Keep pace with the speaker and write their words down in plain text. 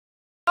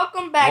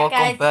Welcome back, Welcome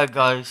guys. back,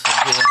 guys.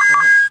 Again.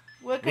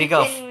 We're We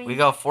continuing.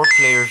 got 4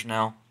 players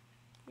now,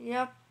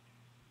 Yep.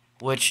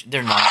 which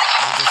they're not.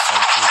 They're just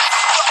sidekicks.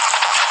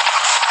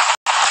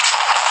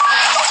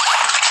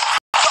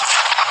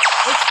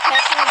 It's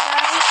Pepper,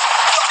 guys.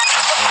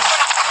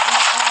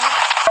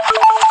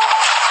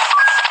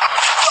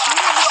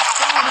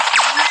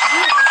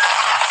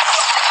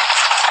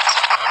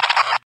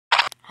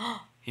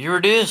 Here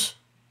it is.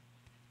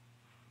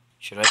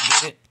 Should I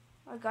get it?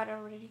 I got it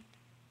already.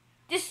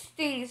 This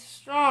thing is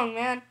strong,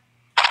 man.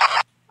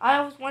 I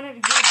always wanted to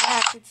get it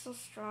back. It's so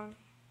strong.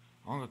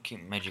 I'm gonna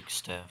keep magic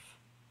staff.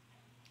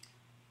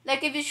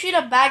 Like, if you shoot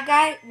a bad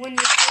guy, when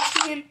you're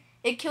chasing him,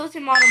 it kills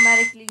him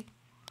automatically.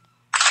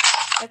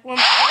 Like, when...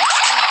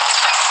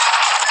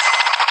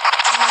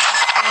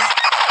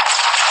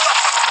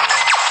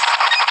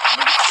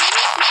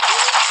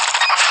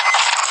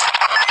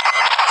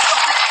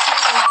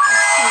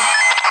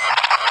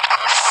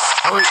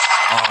 Hurry!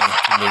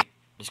 Oh, too late.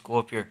 Let's go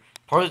up here.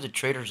 Part of the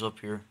trader's up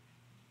here.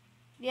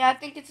 Yeah, I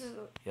think it's...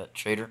 Yeah,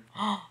 trader.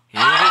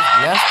 Here it is.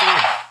 Blaster.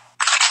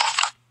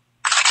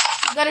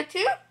 You got it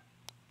too?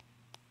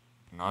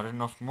 Not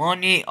enough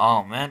money.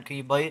 Oh, man. Can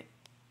you buy it?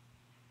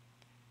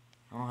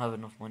 I don't have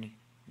enough money.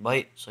 Buy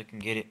it so I can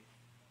get it.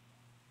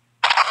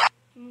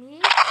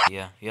 Me?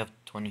 Yeah, you have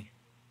 20.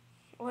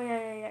 Oh,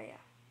 yeah.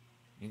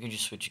 You can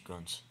just switch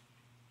guns.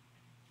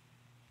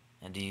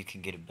 And then you can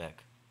get it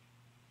back.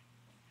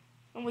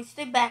 And we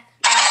stay back.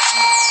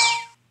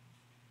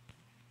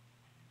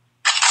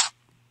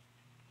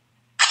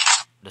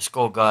 Let's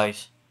go,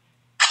 guys.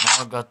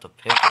 Now I got the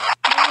pick. You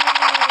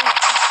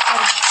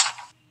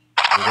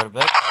got it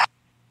back?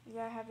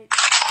 Yeah, I have it.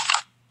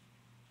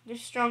 They're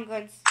strong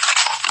guns.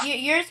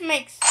 Yours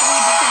makes 3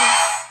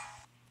 because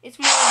it's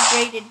more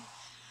upgraded.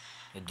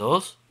 It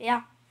does?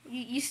 Yeah.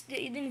 You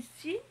didn't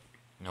see?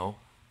 No.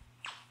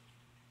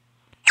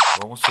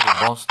 We're almost to the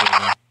boss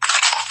level.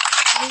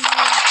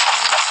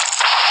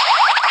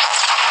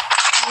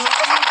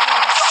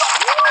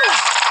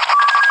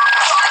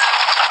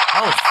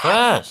 That was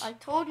fast. I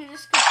told you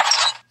this is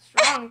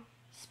strong.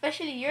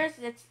 Especially yours,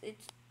 it's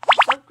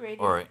upgraded.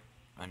 Alright,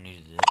 I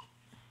needed it.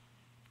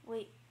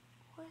 Wait,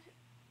 what?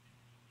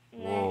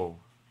 Nah. Whoa.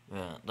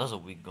 Yeah, that's a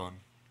weak gun.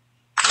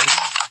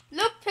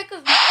 Look,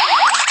 Pickle's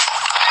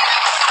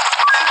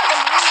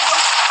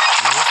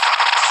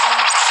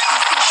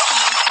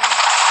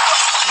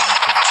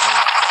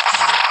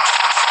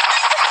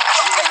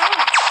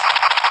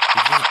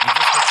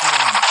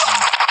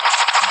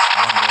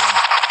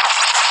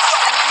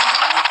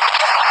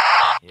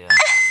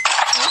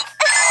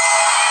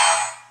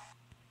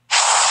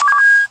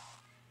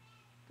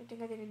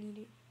I didn't need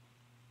it.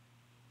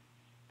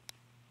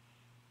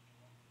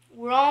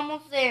 We're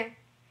almost there.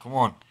 Come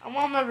on. I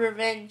want my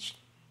revenge.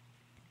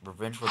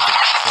 Revenge for the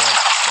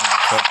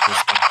crab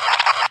crystal.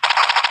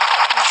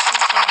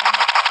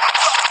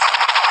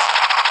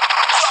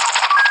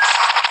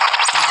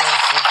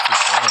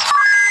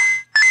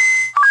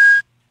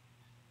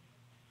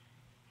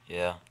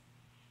 Yeah.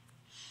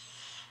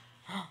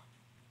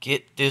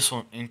 Get this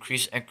one.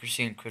 Increase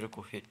accuracy and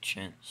critical hit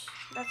chance.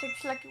 That's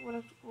exactly what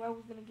I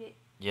was gonna get.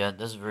 Yeah,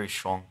 that's very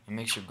strong. It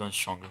makes your gun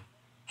stronger.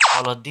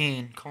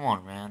 Paladin, come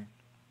on, man.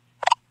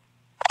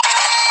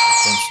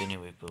 Thanks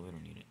anyway, but we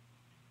don't need it.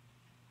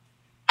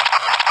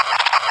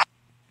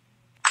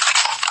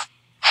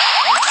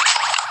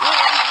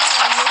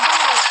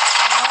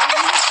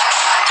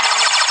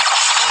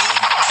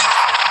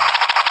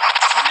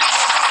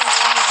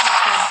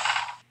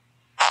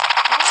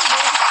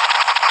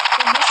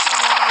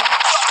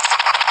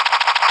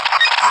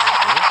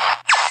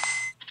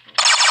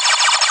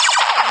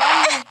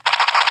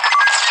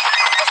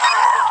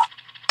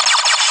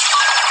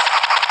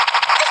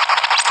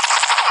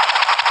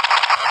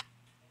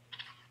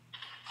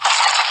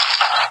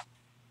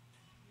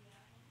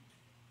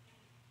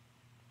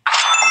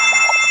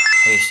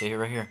 Hey, stay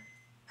right here.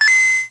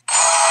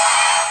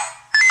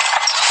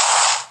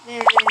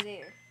 There.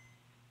 Alright,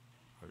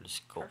 let's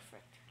go.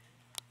 Perfect.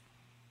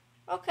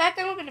 Okay, I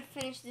think we're gonna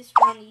finish this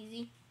round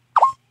easy.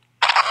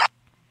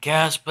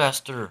 Gas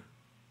blaster.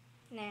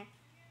 Nah.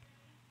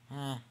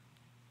 I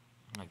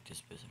like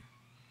this better.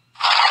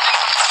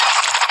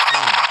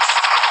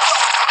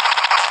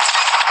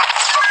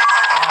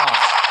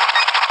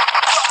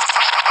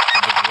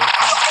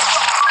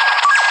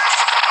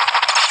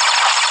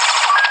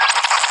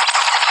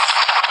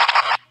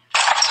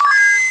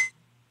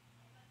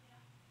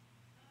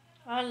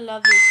 I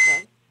love this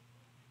gun.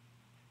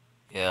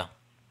 Yeah.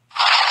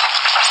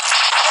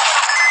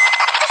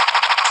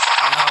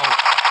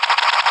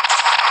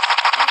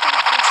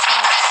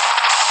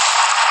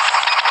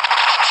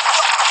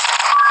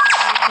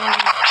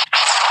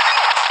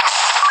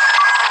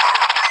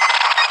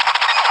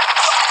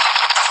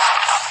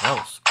 That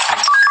was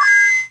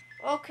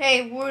cool.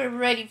 Okay, we're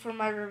ready for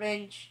my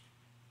revenge.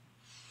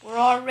 We're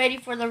all ready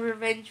for the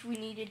revenge we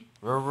needed.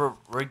 We're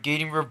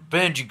getting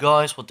revenge,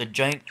 guys, with the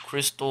giant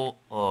crystal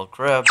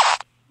crab.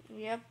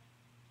 Yep.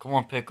 Come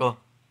on, Pekka.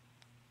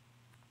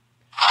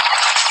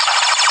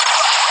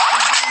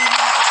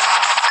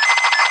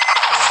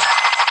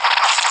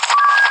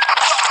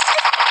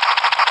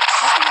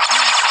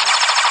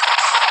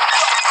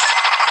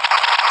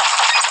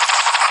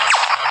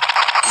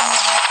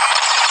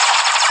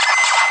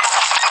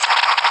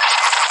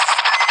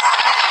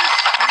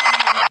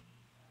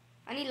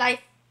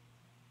 life.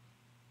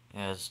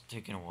 Yeah, it's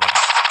taking a while.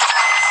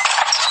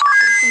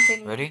 Let's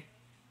continue. Ready?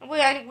 Oh, wait,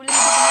 let me get the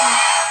money.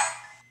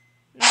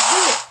 Now do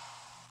it.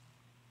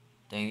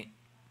 Dang it.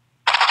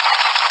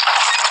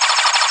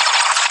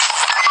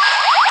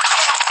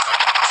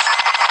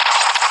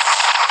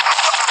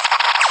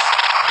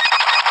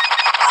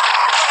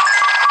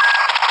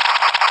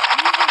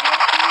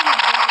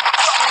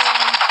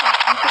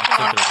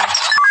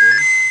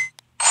 Ready?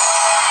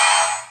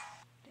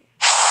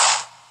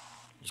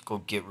 Let's go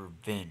get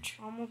revenge.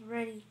 Almost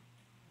ready.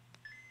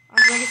 I'm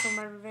ready for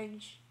my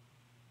revenge.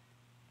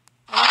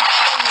 I want to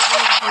kill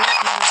revenge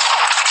right now.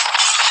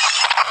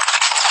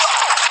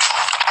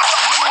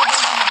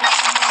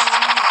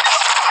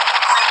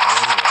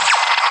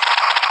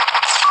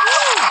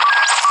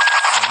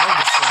 I love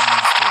the sun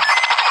monsters.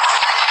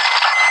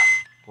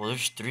 Well,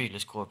 there's 3.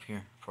 Let's go up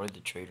here. Probably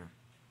the trader.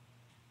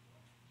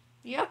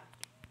 Yep.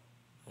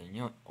 And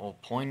you know, oh,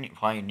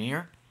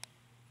 pioneer.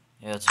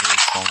 Yeah, it's very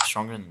strong.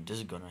 Stronger than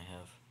this gun I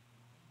have.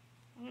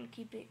 I'm gonna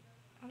keep it.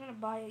 I'm gonna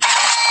buy it.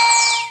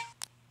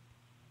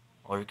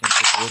 Or you can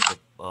take away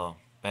the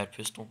bad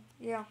pistol.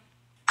 Yeah.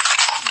 I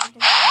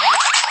think I like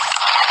it.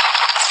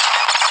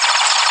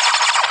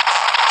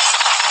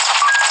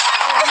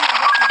 Oh, I'm gonna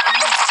get something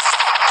else.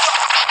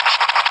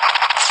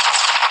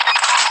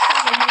 Let's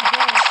find a new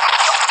gun.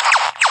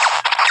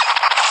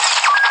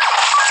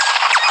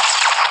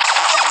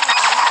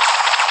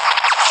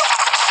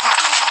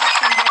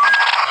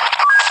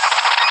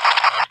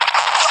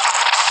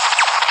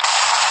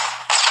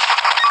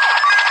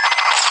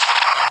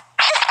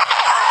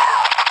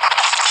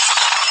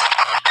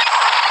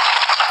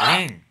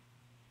 Dang.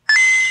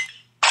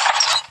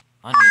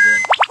 I need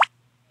that.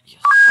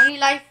 Yes. Only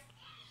life.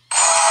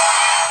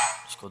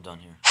 Let's go down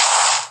here.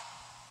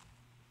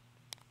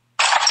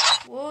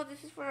 Whoa,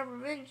 this is for a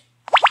revenge.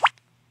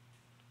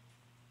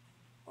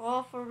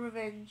 All for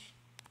revenge.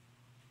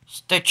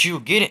 Statue,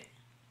 get it.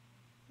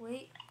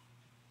 Wait.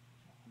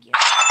 Yeah.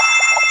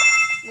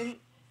 Then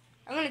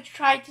I'm gonna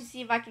try to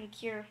see if I can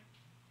cure.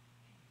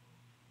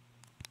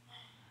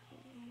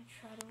 I'm gonna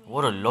try to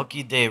What a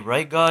lucky day,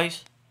 right,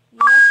 guys? Yeah.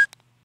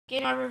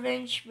 Get my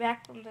revenge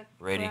back from the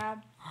Ready.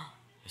 crab.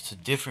 It's a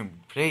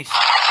different place.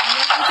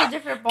 Yeah, it's a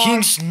different bar.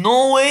 King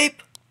Snow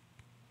Ape?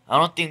 I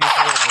don't think this is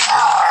a revenge.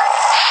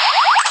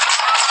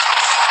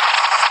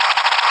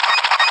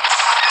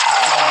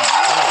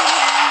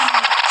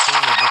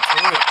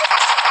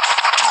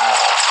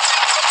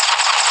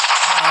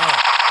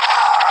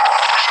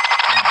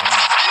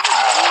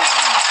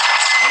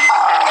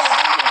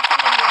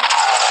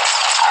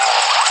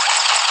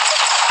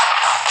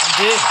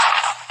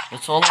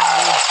 That's all I do.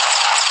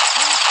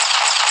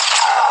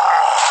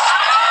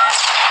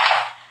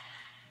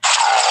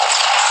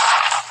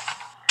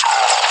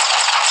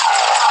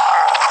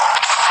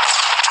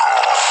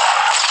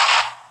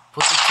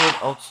 Put the kid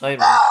outside.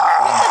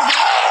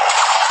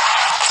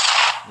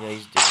 Yeah,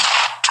 he's dead.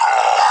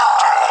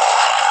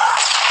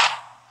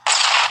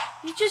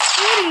 He's just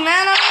shooting,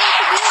 man. I don't know what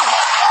to do.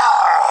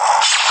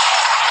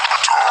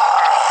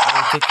 I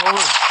don't take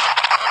over.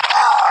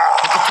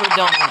 Put the turret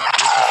down. You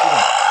can shoot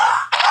him.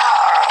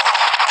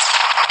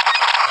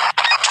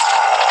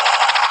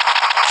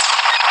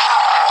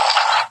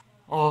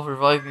 Oh,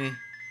 revive me.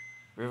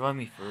 Revive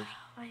me first.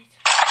 Wait.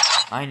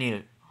 I need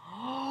it.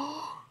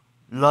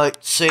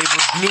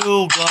 Lightsaber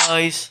blue,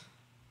 guys.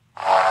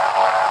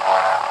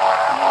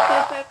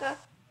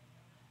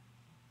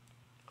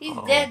 He's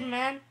Oh. dead,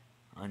 man.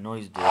 I know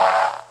he's dead.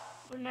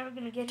 We're never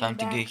gonna get Time him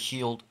to back. get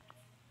healed.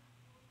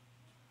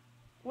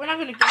 We're not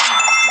gonna get him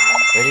back,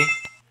 man. Ready?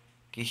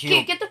 Get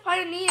healed. Get the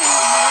pioneer. If you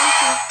want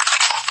to.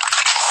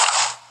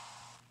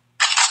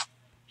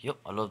 Yep,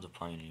 I love the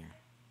pioneer.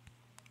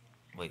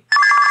 Wait,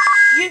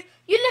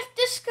 You left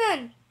this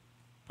gun.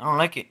 I don't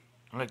like it.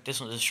 I like this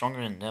one. It's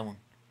stronger than that one.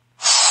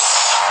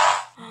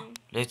 Mm.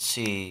 Let's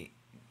see.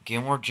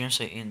 Get more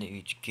gems at the end of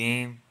each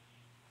game.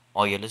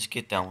 Oh yeah, let's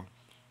get that one.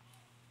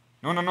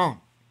 No.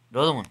 The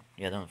other one.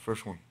 Yeah, that one.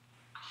 First one.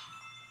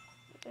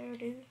 There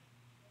it is.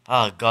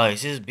 Ah,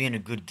 guys, this is being a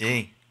good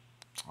day.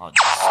 Oh, this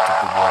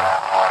stupid guy.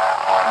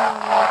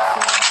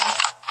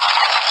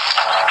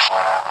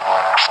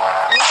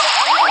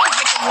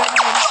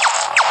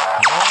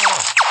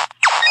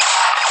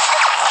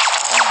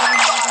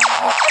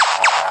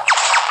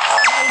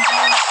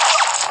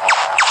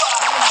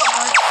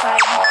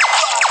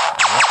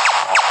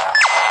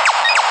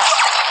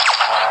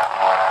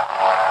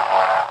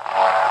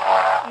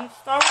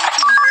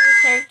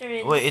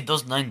 Wait, it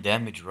does 9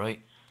 damage,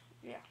 right?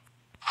 Yeah.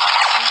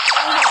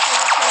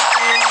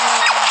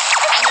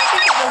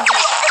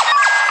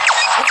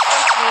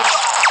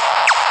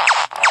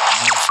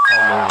 It's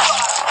kind of low.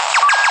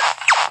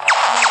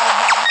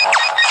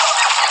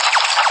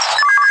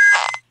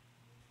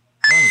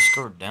 Let's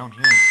go down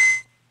here.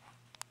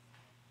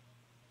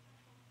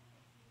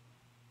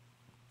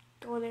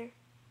 Go there.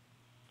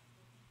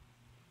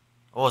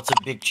 Oh, it's a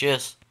big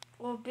chest.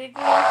 Well, big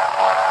one.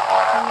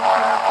 Come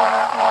on.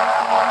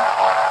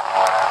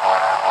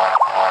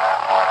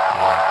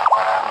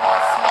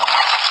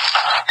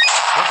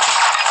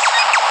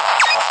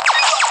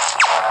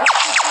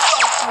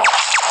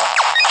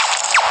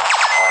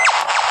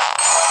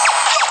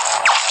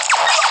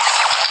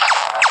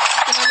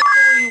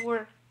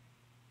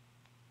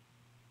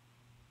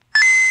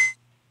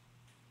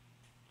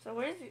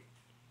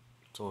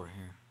 It's over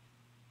here.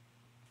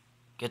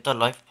 Get that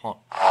life pot.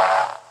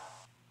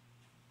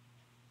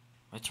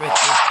 It's right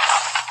there.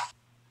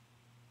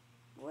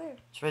 Where?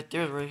 It's right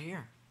there, right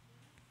here.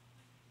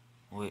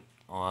 Wait.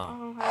 Oh, I wow.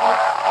 don't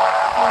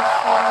have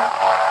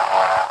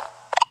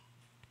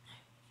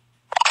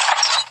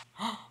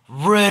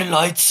it. Red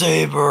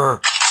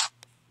lightsaber!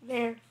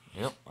 There.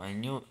 Yep, I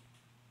knew it.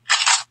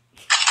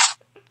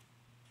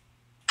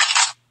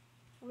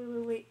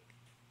 Wait.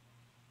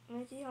 Let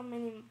me see how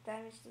many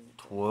damage does it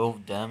do.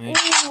 12 damage.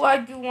 Ooh, I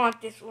do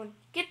want this one.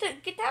 Get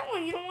that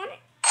one. You don't want it?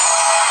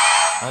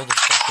 I have the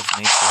stuff of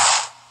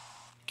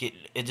nature.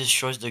 It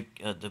destroys the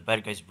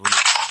bad guy's bullet.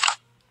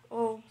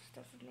 Oh,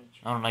 stuff of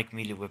nature. I don't like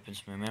melee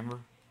weapons, remember?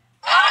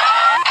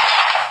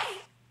 I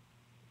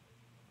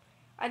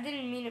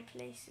didn't mean to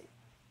place it.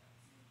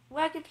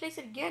 Well, I can place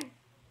it again.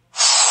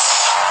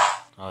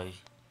 Oh,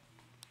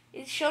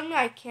 It showed me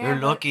I can. you're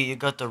lucky you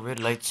got the red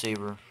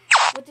lightsaber.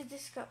 What did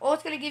this go? Oh,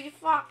 it's gonna give you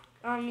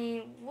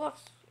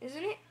woofs,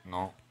 isn't it?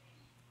 No.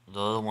 The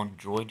other one,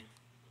 droid.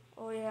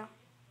 Oh yeah.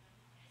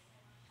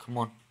 Come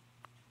on.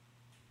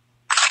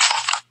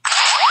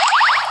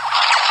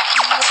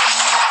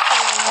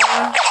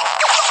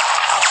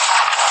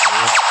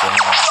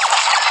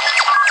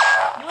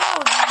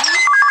 Whoa, dude.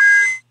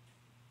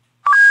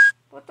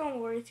 But don't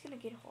worry, it's gonna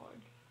get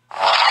hard.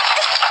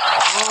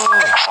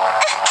 Whoa.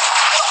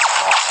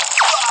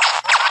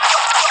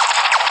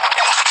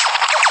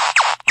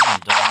 I'm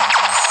done.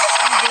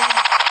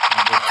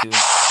 I'm dead too.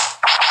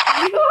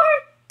 You are?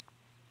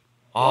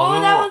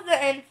 Oh, that was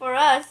the end for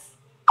us.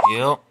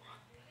 Yep.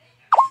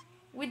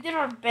 We did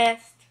our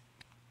best.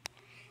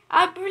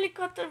 I barely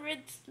got the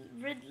red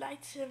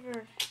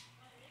lightsaber.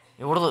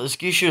 Yeah, what the, this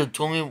guy should have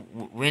told me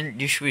when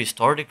you should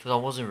restart it because I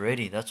wasn't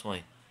ready. That's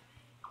why.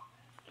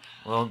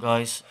 Well,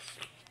 guys,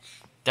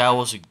 that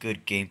was a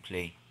good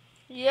gameplay.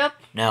 Yep.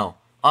 Now,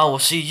 I will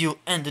see you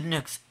in the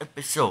next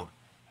episode.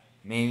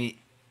 Maybe,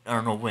 I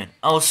don't know when.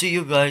 I will see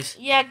you guys.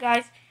 Yeah,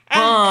 guys. And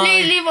Bye.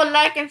 please leave a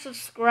like and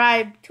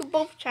subscribe to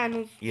both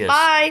channels. Yes.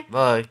 Bye.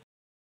 Bye.